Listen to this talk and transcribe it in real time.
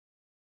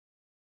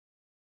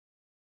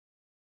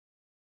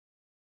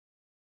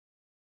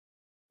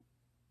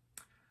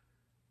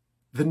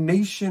The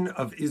nation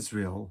of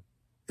Israel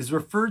is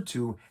referred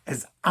to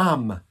as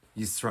Am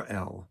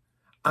Yisrael.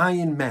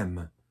 Ayin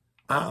Mem.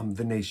 Am,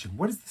 the nation.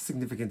 What is the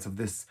significance of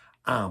this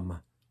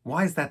Am?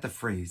 Why is that the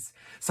phrase?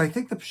 So I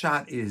think the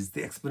pshat is,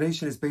 the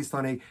explanation is based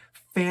on a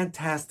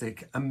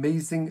fantastic,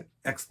 amazing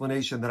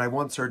explanation that I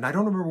once heard, and I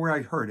don't remember where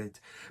I heard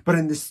it, but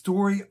in the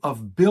story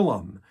of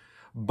Bilam,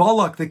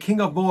 Balak, the king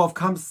of Moab,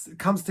 comes to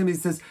him and he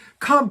says,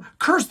 "Come,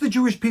 curse the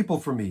Jewish people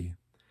for me."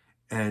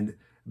 And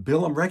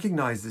Bilam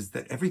recognizes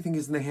that everything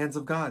is in the hands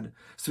of God.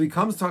 So he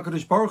comes to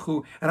HaKadosh Baruch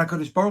Hu, and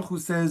HaKadosh Baruch Hu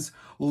says,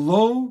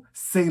 "Lo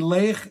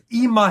selech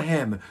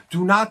imahem."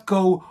 Do not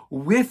go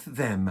with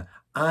them.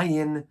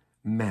 Ayin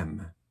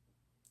mem.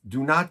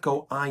 Do not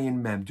go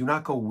ayin mem. Do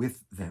not go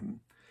with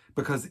them.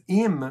 Because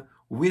im,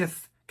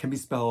 with, can be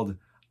spelled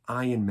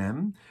ayin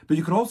mem. But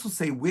you could also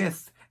say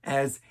with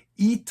as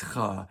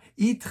itcha,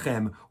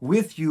 itchem,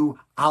 with you,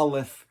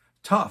 aleph,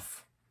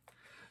 tuf.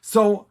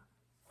 So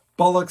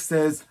Balak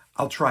says,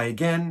 "I'll try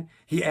again."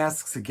 He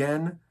asks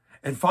again.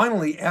 And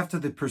finally, after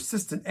the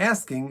persistent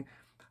asking,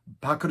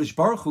 HaKadosh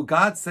Baruch Hu,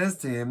 God says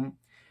to him,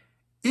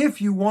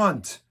 if you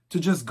want to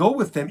just go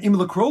with them, im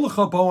lekro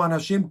lecha bo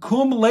anashim,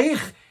 kum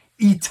lech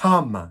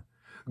itam.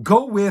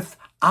 Go with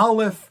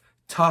aleph,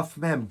 taf,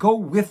 mem. Go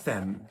with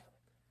them.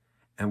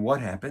 And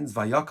what happens?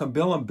 Vayakam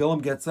Bilam.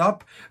 Bilam gets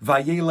up.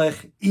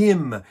 Vayelech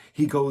im.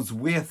 He goes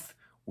with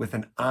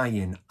an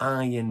ayin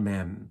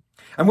mem.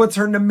 And what's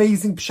her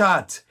amazing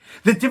pshat?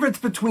 The difference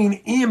between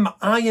im,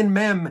 ayin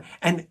mem,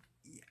 and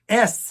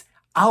es,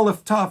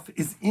 aleph taf,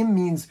 is im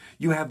means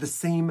you have the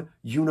same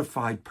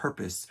unified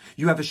purpose.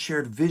 You have a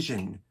shared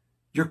vision.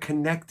 You're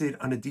connected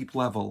on a deep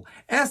level.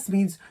 Es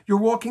means you're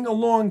walking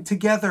along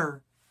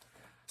together.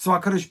 So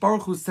HaKadosh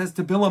Baruch Hu says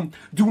to Bilam,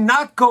 do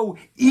not go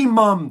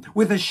imam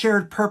with a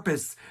shared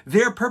purpose.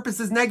 Their purpose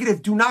is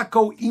negative. Do not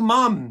go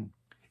imam.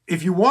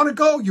 If you want to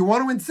go, you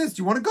want to insist,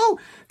 you want to go,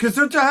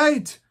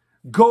 gesundheit,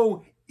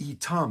 go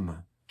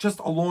itam, just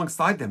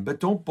alongside them,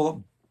 but don't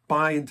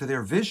buy into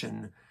their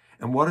vision.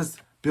 And what does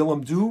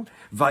Bilam do?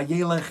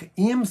 Vayelech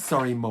im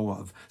sari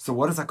Moav. So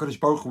what does HaKadosh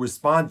Baruch Hu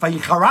respond?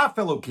 Vayicharaf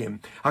Elokim.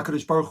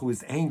 HaKadosh Baruch Hu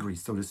is angry,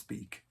 so to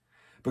speak,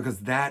 because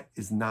that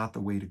is not the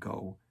way to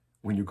go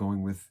when you're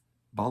going with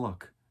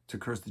Balak to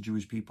curse the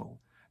Jewish people.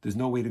 There's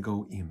no way to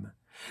go im.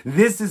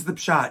 This is the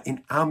pshat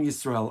in Am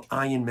Yisrael,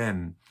 Ayin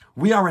Mem.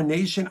 We are a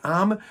nation,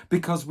 Am,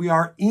 because we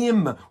are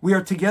im. We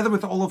are together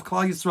with all of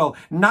Klal Yisrael,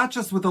 not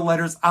just with the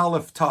letters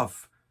Aleph,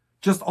 Taf,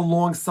 just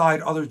alongside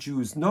other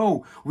Jews.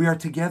 No, we are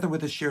together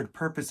with a shared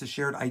purpose, a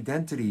shared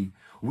identity.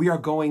 We are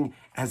going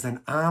as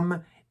an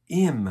Am,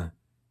 im,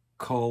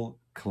 Kol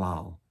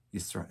Klal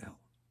Yisrael.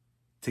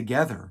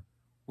 Together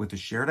with a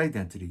shared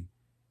identity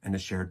and a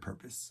shared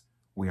purpose.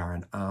 We are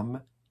an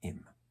Am,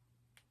 im.